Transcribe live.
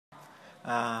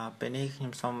ពេលនេះខ្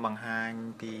ញុំសូមបង្ហាញ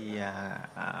ពី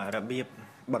របៀប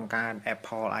បង្កើត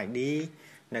Apple ID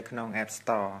នៅក្នុង App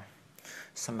Store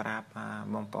សម្រាប់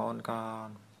បងប្អូនក៏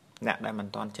អ្នកដែលមិន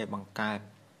ទាន់ចេះបង្កើត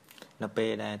នៅពេល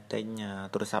ដែលទិញ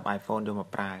ទូរស័ព្ទ iPhone យកមក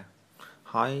ប្រើ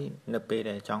ហើយនៅពេល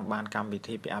ដែលចង់បានកម្មវិ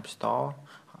ធីពី App Store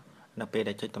នៅពេល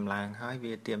ដែលចុចតម្លើងហើយ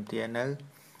វាទាមទារនៅ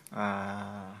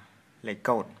លេខ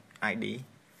កូដ ID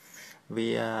វា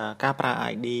ការប្រើ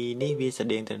ID នេះវាស្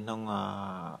តៀងទៅក្នុង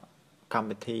កម្ម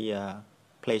វិធី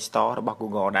Play Store របស់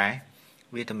Google ដែរ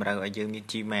វាតម្រូវឲ្យយើងមាន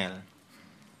Gmail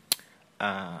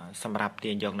សម្រាប់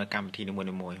ទាញយកនៅកម្មវិធីនីមួ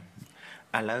យៗ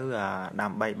ឥឡូវដើ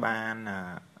ម្បីបាន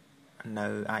នៅ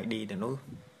ID ទៅនោះ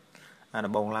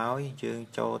ដំបូងឡើយយើង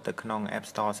ចូលទៅក្នុង App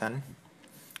Store សិន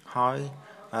ហើយ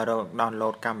រក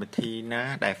download កម្មវិធីណា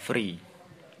ដែល free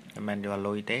មិនមែនយក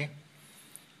លុយទេ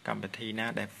កម្មវិធីណា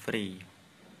ដែល free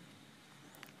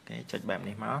អូខេចុចបែប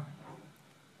នេះមក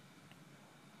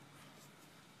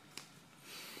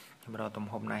ខ្ញុំរកទំ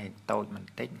ហំnàyតូចប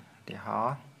ន្តិចឧទាហរ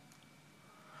ណ៍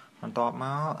បន្ទាប់ម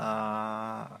ក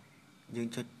យើង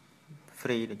ចុច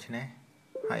free ដូច្នេះ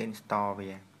ហើយ install វា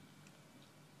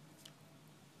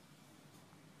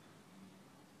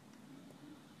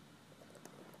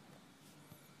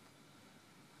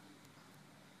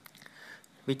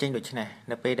ចេញដូច្នេះ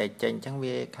នៅពេលដែលចេញអញ្ចឹង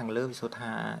វាខាងលើវាសួរ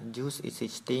ថា use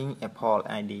existing Apple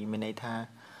ID មានន័យថា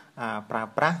ប្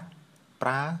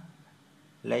រើ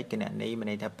លេខគណនីមាន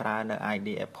ន័យថាប្រើនៅ ID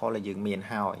Apple ដែលយើងមាន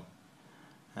ហើយ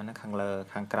អានោះខាងលើ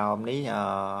ខាងក្រោមនេះ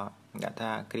គេ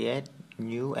ថា create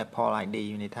new Apple ID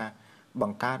មានន័យថាប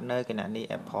ង្កើតនៅគណនី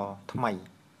Apple ថ្មី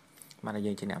មក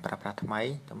យើងជាអ្នកប្រើប្រាស់ថ្មី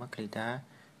តោះមក click ថា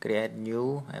create new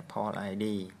Apple ID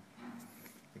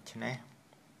ដូច្នេះ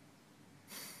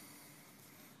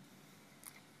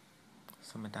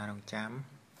សូមតារងចាំ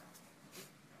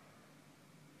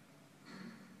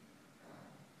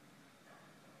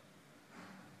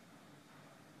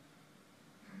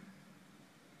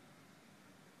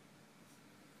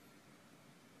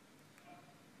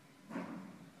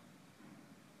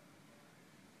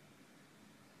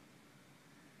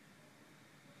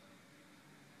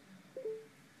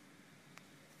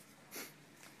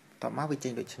តមកវាចេ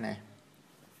ញដូចនេះ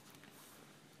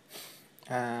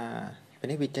ពេល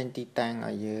នេះវាចេញទីតាំង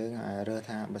ឲ្យយើងរើស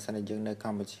ថាបើសិនជាយើងនៅក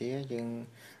ម្ពុជាយើង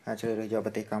ជ្រើសរើសយក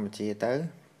ប្រទេសកម្ពុជាទៅ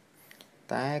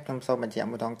តែខ្ញុំសូមបញ្ជាក់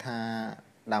មួយដងថា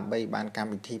ដើម្បីបានកម្ម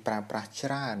វិធីប្រើប្រាស់ច្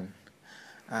រើន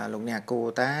លោកអ្នកគួរ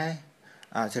តែ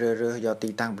ជ្រើសរើសយកទី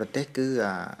តាំងប្រទេសគឺ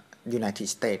United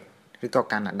States ឬក៏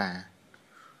កាណាដា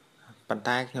ប៉ុន្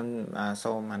តែខ្ញុំ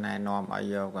សូមណែនាំឲ្យ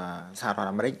យកសហរដ្ឋ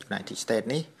អាមេរិក United States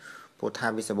នេះព្រោះថា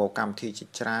វាសម្បូរកម្មវិធីជា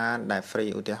ច្រើនដែល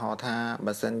free ឧទាហរណ៍ថា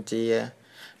បើសិនជា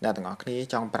អ្នកទាំងអស់គ្នា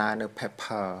ចង់ប្រើនៅ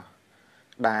paper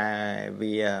ដែល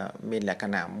វាមានលក្ខ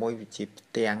ណៈមួយវាជាផ្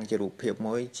ទាំងជារូបភាព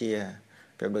មួយជា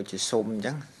ប្រៀបដូចជាស៊ុំអញ្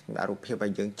ចឹងដាក់រូបភាពឲ្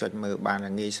យយើងចុចមើលបាន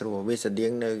ងាយស្រួលវាស្តៀ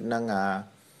ងនៅនឹង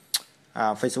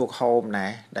Facebook Home ដែ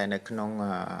រដែលនៅក្នុង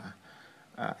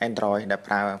Android ដែល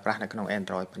ប្រើប្រាស់នៅក្នុង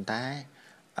Android ប៉ុន្តែ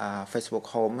Facebook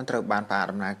Home มันត្រូវបានប្រើ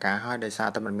ដំណើរការហើយដោយសារ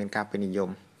តែมันមានការពេញនិយម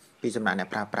ពីសំណាក់អ្នក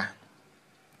ប្រើប្រាស់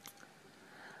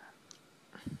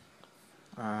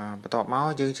បន្ទាប់មក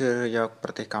យើងជ្រើសរើសយកប្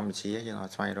រទេសកម្ពុជាយើងឲ្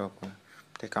យស្វែងរក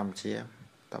ប្រទេសកម្ពុជាត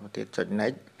ទៅទៀតចុច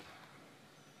next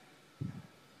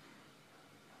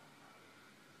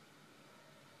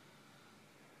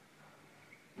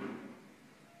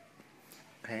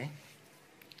អូខេ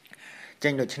ចេ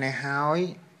ញដូច្នេះហើយ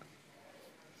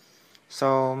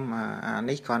សូម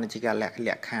នេះគ្រាន់តែជាការលក្ខ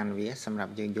ខណ្ឌវាសម្រា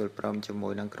ប់យើងយល់ព្រមជាមួ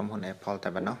យនឹងក្រុមហ៊ុន Apple តែ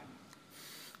ប៉ុណ្ណោះ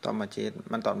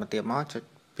បន្តមកទៀតមកចុច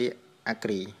ពាក្យ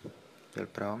agree យ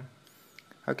ល់ព្រម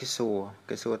ហើយគេ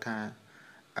សួរថា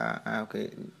អូខេ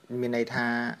មានន័យថា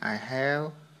I have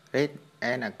read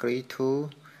and agree to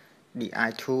the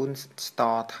iTunes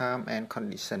Store term and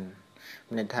condition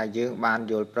មានន័យថាយើងបាន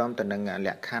យល់ព្រមទៅនឹងល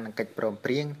ក្ខខណ្ឌកិច្ចព្រម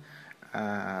ព្រៀង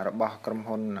របស់ក្រុម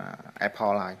ហ៊ុន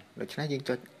Apple ហើយដូច្នេះយើង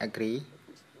ចុច agree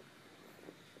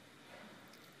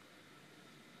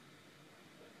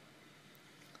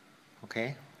អូខេ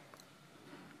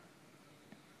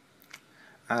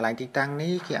ឡើងទីតាំង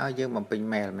នេះគេឲ្យយើងបំពេញ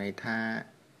mail ន័យថា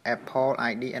Apple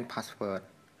ID and password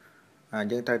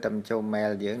យើងត្រូវតែបញ្ចូល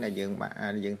mail យើងដែលយើ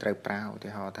ងត្រូវប្រើឧ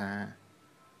ទាហរណ៍ថា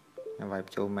វាយប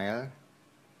ញ្ចូល mail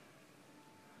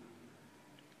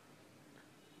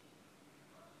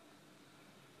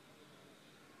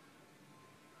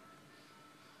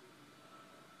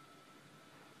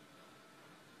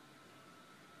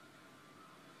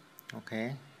អូខេ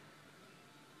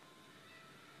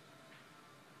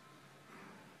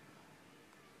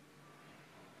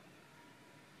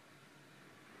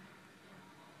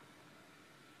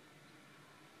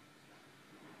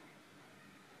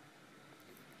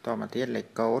តមកទៀតលេខ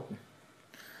កូដ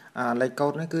លេខកូ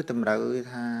ដនេះគឺតម្រូវ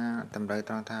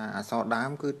ត្រង់ថាអក្សរដើម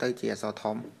គឺទៅជាអក្សរ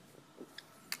ធំ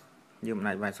យើងមិន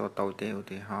អាចវាយអក្សរតូចទេឧ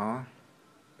ទាហរណ៍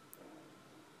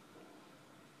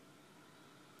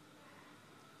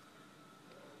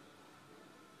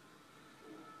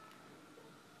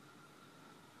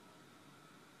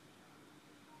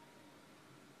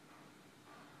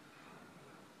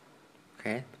អូ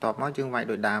ខេបន្ទាប់មកយើងវាយ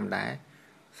ដូចដើមដែរ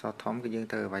អក្សរធំគឺយើង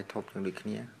ត្រូវវាយធប់ជាងដូចគ្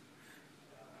នា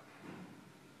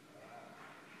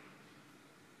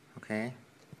អូខេ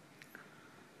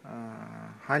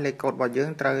ហើយលេខកូដរបស់យើង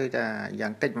ត្រូវតែយ៉ា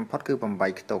ងតិចបំផុតគឺ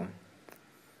8ខ្ទង់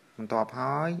បន្ទាប់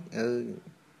ហើយ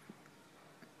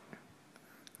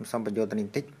ខ្ញុំសូមបញ្យល់ទៅនេះប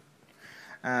ន្តិច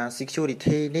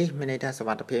security នេះមានន័យថាសុវ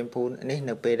ត្ថិភាពពូននេះ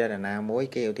នៅពេលដែលណាមួយ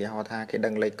គេឧទាហរណ៍ថាគេដឹ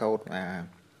ងលេខកូដឧ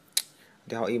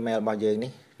ទាហរណ៍ email របស់យើង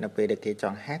នេះនៅពេលដែលគេច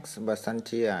ង់ hack បើសិន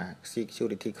ជា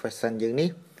security question យើងនេះ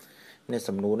មាន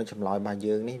សំណួរនឹងចម្លើយរបស់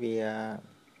យើងនេះវា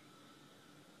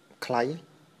ខ្លី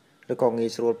ឬក៏ងាយ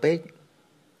ស្រួលពេក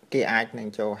គេអាចនឹង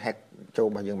ចូល hack ចូល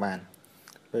របស់យើងបាន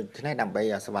ដូច្នេះដើម្បី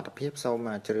សុវត្ថិភាពសូម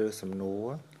ជ្រើសសំណួរ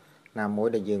ណាមួយ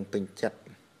ដែលយើងពេញចិត្ត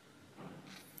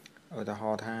ឧទាហ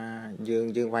រណ៍ថាយើង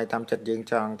វាយតាមចិត្តយើង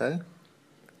ចង់ទៅ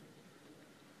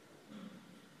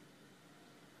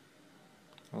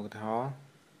ឧទាហរណ៍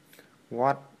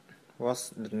What was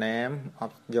the name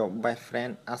of your best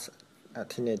friend as a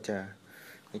teenager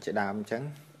នេះជាដើមអញ្ចឹង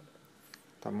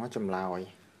តមកចម្លើយ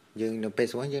យើងនៅពេល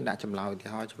ស្រួលយើងដាក់ចម្លើយឧទា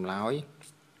ហរណ៍ចម្លើយ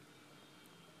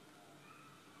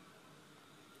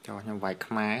ចុះខ្ញុំវាយ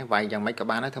ខ្មែរវាយយ៉ាងម៉េចក៏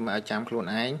បានដែរធ្វើឲ្យចាំខ្លួន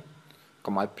ឯង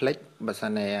កុំឲ្យភ្លេចបើសិ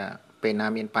នជាពេលណា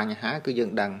មានបញ្ហាគឺយើ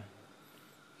ងដឹង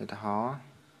ឧទាហរណ៍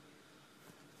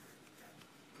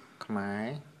ខ្មែរ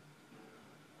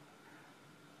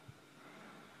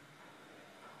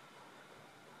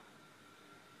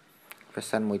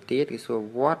question មួយទៀតគឺសួរ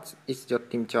What is your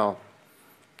dream job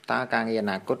តើការងារអ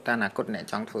នាគតអ្នក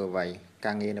ចង់ធ្វើអ្វី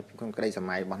ការងារនៅក្នុងក្តីស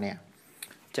ម័យរបស់អ្នក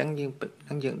អញ្ចឹង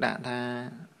យើងដាក់ថា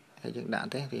យើងដាក់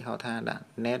ទេគេហៅថាដាក់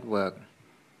network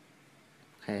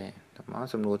អូខេតមក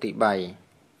សំណួរទី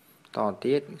3ត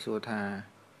ទៀតសួរថា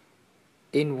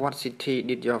In what city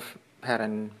did your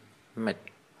parents meet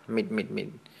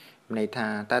ន័យថា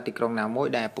តើទីក្រុងណាមួយ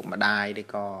ដែលពុកម្ដាយឬ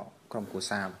ក៏ក្រុមគ្រួ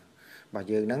សាររបស់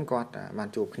យើងហ្នឹងគាត់បាន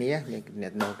ជួបគ្នាយើងអ្ន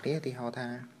កនរគ្នាទីហៅថា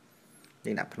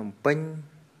យើងដាក់ភ្នំពេញ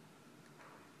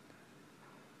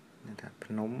ថា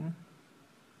ភ្នំ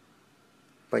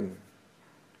ពេញ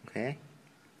អូខេ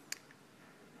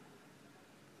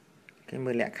គេ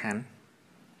មើលលក្ខខណ្ឌ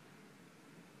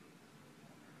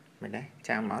មិនដែរ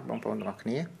ចាំអត់បងប្អូនទាំងអស់គ្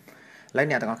នាឥឡូវ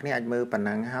អ្នកទាំងអស់គ្នាអាចមើលប៉ុណ្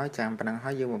ណឹងហើយចាំប៉ុណ្ណឹងហើ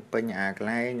យយើងបំពេញកន្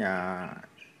លែង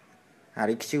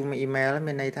request email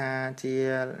មានន័យថាជា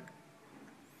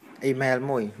email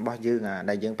មួយរបស់យើង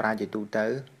ដែលយើងប្រើជាទូទៅ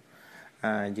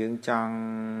យើងចង់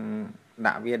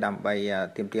ដាក់វាដើម្បី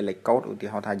ទាមទារលេខកូដឧទា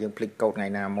ហរណ៍ថាយើងភ្លេចកូដថ្ងៃ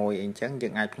ណាមួយអីចឹងយើ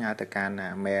ងអាចផ្ញើទៅកាន់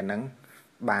mail ហ្នឹង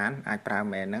បានអាចប្រើ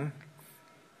mail ហ្នឹង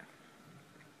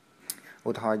ឧ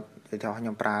ទាហរណ៍ខ្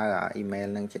ញុំប្រើ email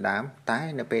ហ្នឹងជាដើមតែ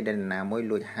នៅពេលដែលណាមួយ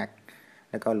លួច hack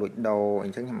ឬក៏លួចដូរអ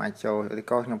ញ្ចឹងខ្ញុំអាចចូលឬ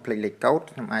ក៏ខ្ញុំភ្លេចលេខកូដ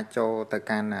ខ្ញុំអាចចូលទៅ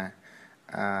កាន់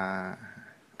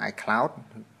iCloud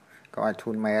ក៏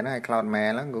iTunes Mail ហ្នឹង iCloud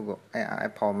Mail ហ្នឹង Google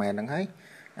Apple Mail ហ្នឹងហើយ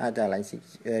អាចតែឡើង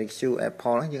Q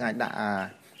Apple ហ្នឹងយើងអាចដាក់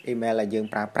email ដែលយើង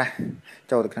ប្រើប្រាស់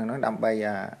ចូលទៅក្នុងហ្នឹងដើម្បីឲ្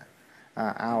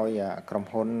យក្រុម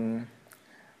ហ៊ុន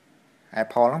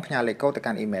Apple ហ្នឹងផ្ញើលេខកូដទៅ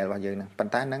កាន់ email របស់យើងហ្នឹងប៉ុ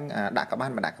ន្តែនឹងដាក់ក៏បា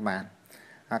នមិនដាក់ក៏បាន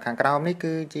ខាងក្រោមនេះ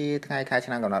គឺជាថ្ងៃខែ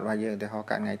ឆ្នាំកំណត់របស់យើងឧទាហរណ៍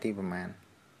កើតថ្ងៃទីប្រហែល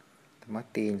ទៅមក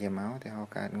ទាញជាមកឧទាហរ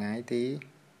ណ៍កើតថ្ងៃទី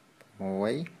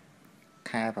6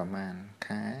ខែប្រហែល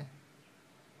ខែ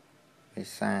វិ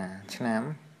សាឆ្នាំ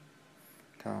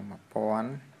ត1495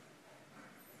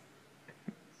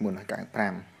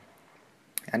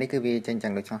អានេះគឺវាចេញចឹ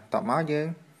ងដូចនោះតបមកយើង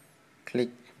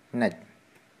click next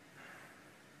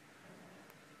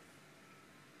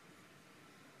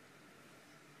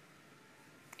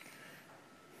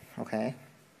អូខេ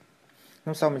ខ្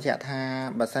ញុំសូមបញ្ជាក់ថា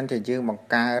បើសិនជាយើងបង្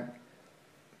កើត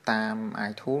តាម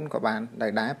iTunes ក៏បាន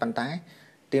ដែរប៉ុន្តែ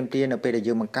ទាមទារនៅពេលដែល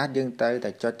យើងបង្កើតយើងត្រូវតែ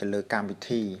ចុចទៅលើកម្មវិ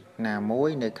ធីណាមួយ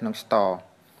នៅក្នុង Store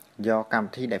យកកម្ម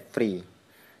វិធីដែល free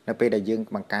នៅពេលដែលយើង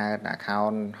បង្កើត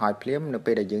account ហើយភ្លាមនៅ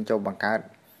ពេលដែលយើងចូលបង្កើត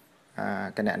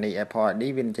គណនី Apple ID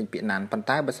វាចេញពាក្យណានប៉ុន្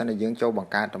តែបើសិនជាយើងចូលប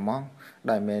ង្កើតត្មង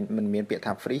ដោយមិនមានពាក្យ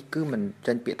ថា free គឺមិន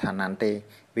ចេញពាក្យថាណានទេ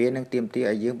វានឹងទាមទារ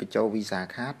ឲ្យយើងបញ្ចូល Visa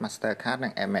Card Master Card និ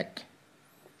ង Amex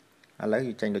ឥឡូវ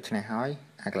យើងចេញដូចនេះហើយ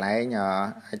កន្លែង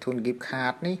iTunes Gift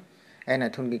Card នេះ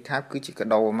iTunes Gift Card គឺជាកា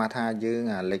ដូមកថាយើង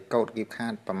លេខកូដ Gift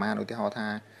Card ប្រមាណឧទាហរណ៍ថា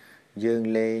យើង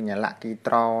លេង Lucky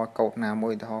Draw កូដណាមួ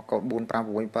យឧទាហរណ៍កូដ4 5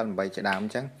 6 7 8ជាដើមអ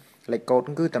ញ្ចឹងលេខកូដ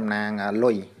គឺតំណាង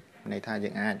លុយន័យថាយើ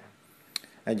ងអាច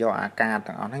យកអាកាស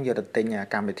ទាំងអស់ហ្នឹងយកទៅទិញ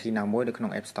កម្មវិធីណាមួយនៅក្នុ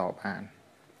ង App Store បាន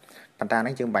ប៉ុន្តែហ្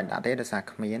នឹងយើងបាច់ដាក់ទេដោយសារ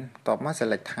គ្មានបន្ទាប់មក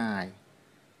select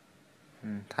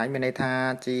ថៃមានន័យថា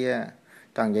ជា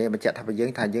ចង់និយាយបញ្ជាក់ថាយើង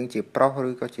ថាយើងជាប្រុស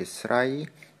ឬក៏ជាស្រី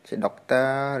ជាដុកទ័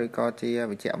រឬក៏ជា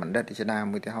វិជ្ជបណ្ឌិតជាដើម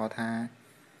ឧទាហរណ៍ថា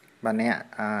បើអ្នក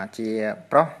ជា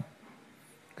ប្រុស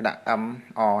ក៏ដាក់ M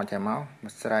O ចេះមក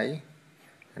ស្រី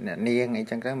អ្នកនាងអី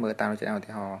ចឹងទៅមើលតាមជាឧ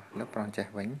ទាហរណ៍លើប្រុសចេះ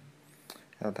វិញ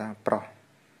ថាប្រុស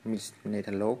មានន័យ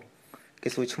ថាលោកគេ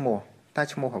សួរឈ្មោះតើ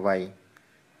ឈ្មោះអ្វី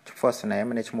first name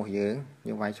មានឈ្មោះយើង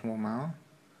វាយឈ្មោះមក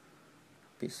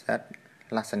ពិសិដ្ឋ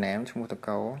last name ឈ្មោះត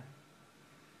កោ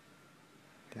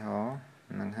ទីហោ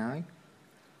ហ្នឹងហើយ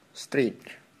street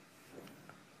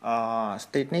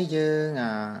street នេះយើង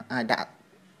អាចដាក់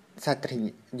សាច់ត្រី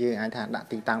យើងអាចថាដាក់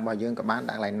ទីតាំងរបស់យើងក៏បាន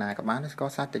ដាក់កន្លែងណាក៏បានក៏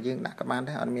សាច់តែយើងដាក់ក៏បាន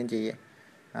ដែរអត់មាន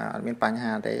បញ្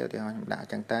ហាទេឧទាហរណ៍ខ្ញុំដាក់អ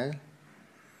ញ្ចឹងទៅ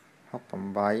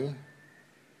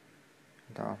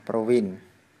68ដល់ province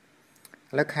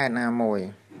លើខេត្តណាមួយ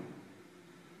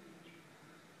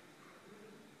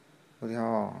ឧទាហ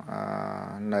រណ៍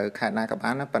នៅខេត្តណាក៏បា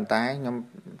នណាប៉ុន្តែខ្ញុំ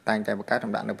តែងតែបង្កើតខ្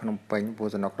ញុំដាក់នៅភ្នំពេញព្រោះ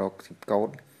សំណុករក zip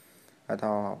code ហើយ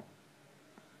ថា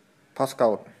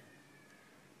postcode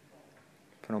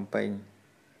ភ្នំពេញ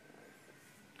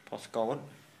postcode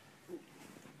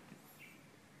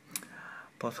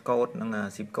និង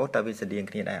zip code តើវាស្តៀង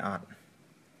គ្នាដែរអត់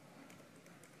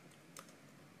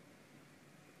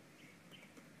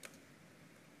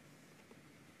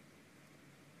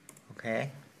អូខេ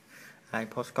ហើយ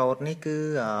postcode នេះគឺ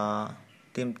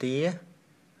ទាមទារ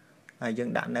ហើយយើង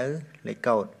ដាក់នៅលេខ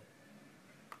កូដ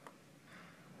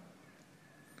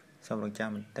សូមរង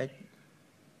ចាំបន្តិច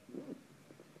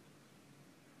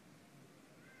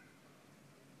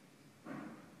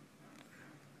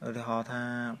ឧទាហរណ៍ថា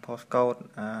postcode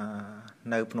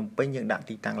នៅភ្នំពេញយើងដាក់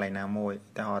ទីតាំងកន្លែងណាមួយ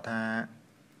ឧទាហរណ៍ថា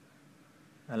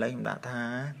ឥឡូវខ្ញុំដាក់ថា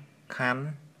ខណ្ឌ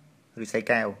ឫស្សី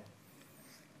កែវ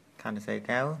ខណ្ឌឫស្សី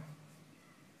កែវ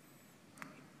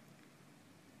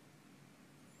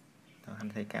ខណ្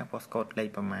ឌឫស្សីកែវ postcode លេខ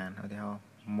ប្រមាណឧទាហរណ៍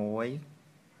1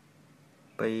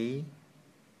 2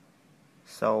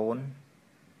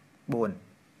 0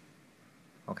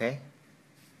 4អូខេ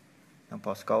និង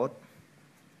postcode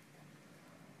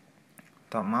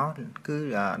តបមកគឺ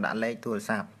ដាក់លេខទូរ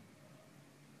ស័ព្ទ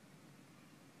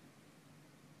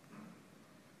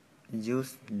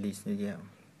use list 855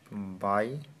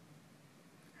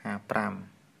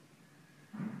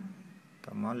ត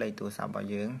បមកលេខទូរស័ព្ទរបស់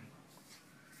យើង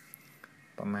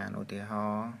ប្រមាណឧទាហ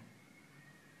រណ៍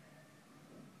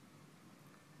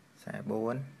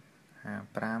44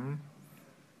 55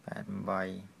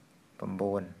 88 9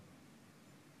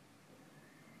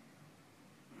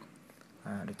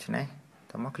ដូច្នេះ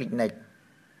តមក click next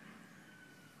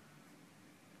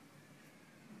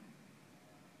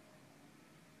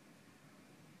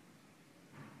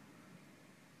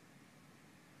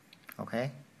អូខេឥ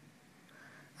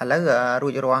ឡូវរួ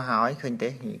ចរាល់ហើយឃើញទេ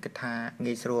គិតថា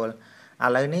ងាយស្រួលឥ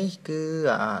ឡូវនេះគឺ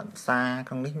សារ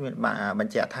ក្នុងនេះមានប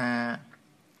ញ្ជាក់ថា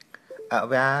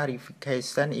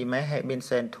verification email has been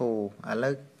sent to ឥឡូ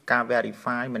វការ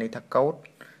verify មានន័យថាកូដ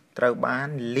ត្រូវបាន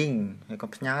link ហើយក៏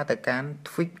ផ្ញើទៅកាន់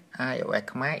tweet iOS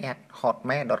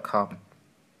khmer@hotmail.com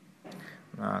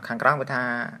ខាងក្រោមវាថា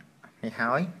នេះ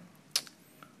ហើយ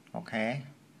អូខេ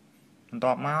បន្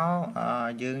ទាប់មក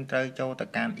យើងត្រូវចូលទៅ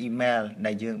កាន់ email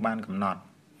ដែលយើងបានកំណត់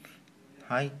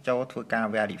ហើយចូលធ្វើការ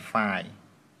verify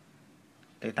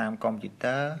ទៅតាមកុំព្យូ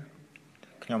ទ័រ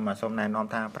ខ្ញុំសូមណែនាំ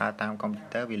ថាប្រើតាមកុំព្យូ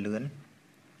ទ័រវាលឿន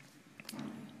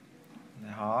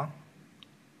ណាហ៎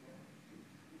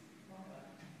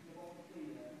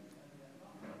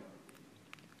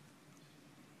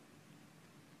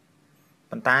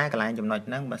ប៉ុន្តែកន្លែងចំណុច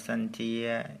ហ្នឹងបើសិនជា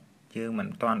យើងមិន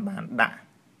ទាន់បានដាក់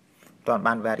ទាន់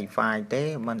បាន verify ទេ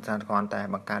មិនស្អាតគ្រាន់តែ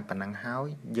បង្កើតប៉ុណ្ណឹងហើយ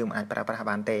យើងមិនអាចប្រើប្រាស់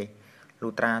បានទេ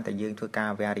លុះត្រាតែយើងធ្វើការ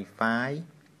verify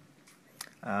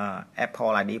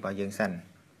Apple ID របស់យើងសិន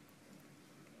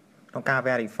ក្នុងការ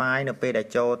verify នៅពេលដែល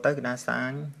ចូលទៅគឺដាក់សា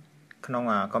ញក្នុង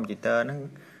computer ហ្នឹង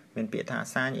មានពាក្យថា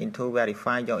sign into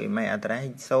verify your email address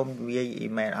សូមវាយ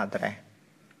email address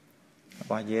រ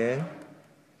បស់យើង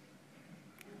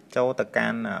ចូលទៅកា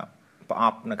ន់ប្រអ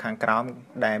ប់នៅខាងក្រោម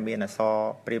ដែលមានអក្សរ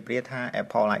ព្រាបថា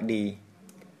Apple ID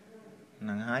ហ្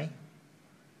នឹងហើយ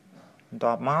បន្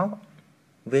ទាប់មក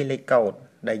វាយលេខកូដ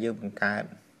ដែលយើងបង្កើត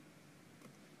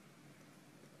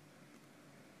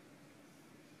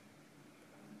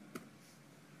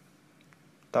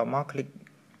តមក click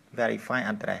verify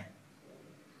address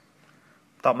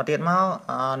តមកទៀតមក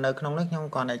នៅក្នុងនេះខ្ញុំ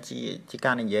គាត់តែជា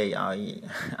ការនិយាយ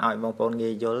ឲ្យបងប្អូន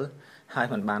ងាយយល់ហើយ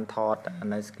មិនបានថត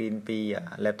នៅ screen ពី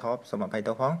laptop សូមអភ័យ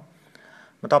ទោសផង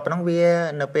បន្ទាប់ពីនោះវា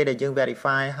នៅពេលដែលយើង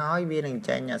verify ហើយវានឹង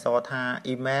ចេញអក្សរថា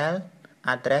email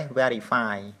address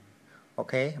verify អូ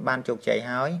ខេបានជោគជ័យ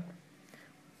ហើយ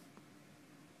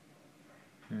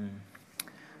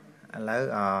ឥ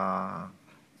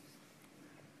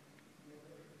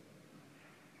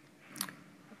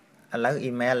ឡូវ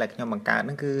email ដែលខ្ញុំបង្កើតហ្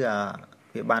នឹងគឺ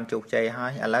វាបានជោគជ័យហើ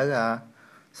យឥឡូវ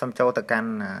សូមចូលទៅកាន់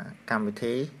កម្មវិ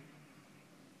ធី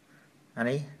អា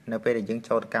នេះនៅពេលដែលយើង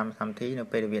ចូលទៅកម្មវិធីនៅ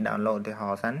ពេលដែលវា download ឧទាហ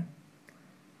រណ៍សិន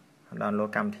download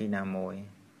កម្មវិធីណាមួយ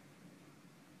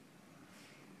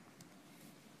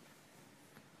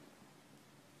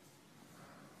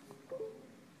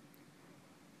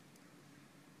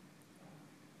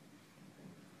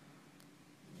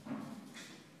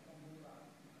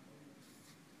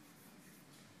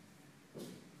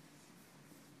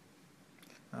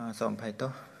សូមអភ័យទោ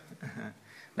ស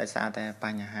ដោយសារតែប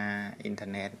ញ្ហាអ៊ីនធឺ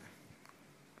ណិត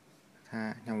ថា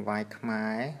ខ្ញុំវាយខ្មែ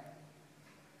រ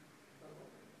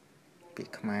ពាក្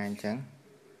យខ្មែរអញ្ចឹង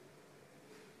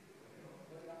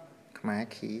ខ្មែរ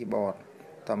keyboard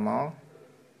តមក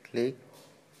click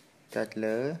ចុច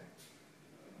លើ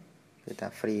គេថា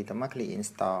free តមក click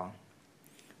install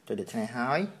ចុចដូច្នេះ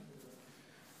ហើយ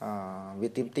វា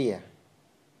ទាមទារ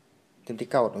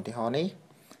កូដឧទាហរណ៍នេះ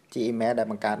ជា email ដែល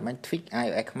បង្កើតមក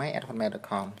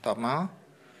tweak.ios.khmer@hotmail.com តមក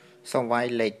សូមវាយ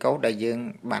លេខកូដដែលយើង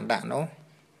បានដាក់នោះ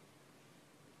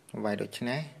វាយដូច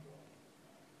នេះ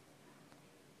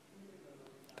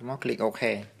តមក click OK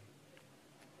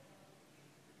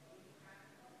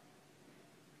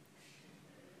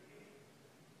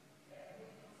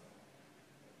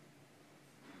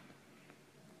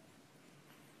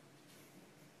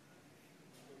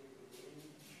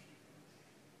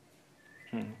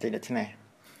ចេញដូច្នេះ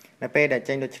នៅពេលដែល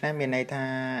ចេញដូច្នេះមានន័យថា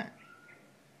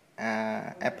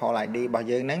Apple ID របស់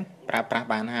យើងហ្នឹងប្រើប្រាស់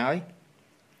បានហើយ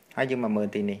យើងមកមើល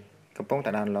ទីនេះកំពុងតែ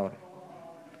download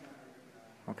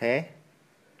អូខេ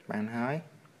បានហើយ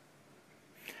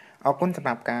អរគុណសម្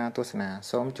រាប់ការទស្សនា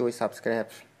សូមជួយ subscribe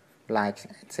like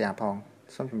share ផង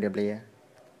សូមជម្រាបលា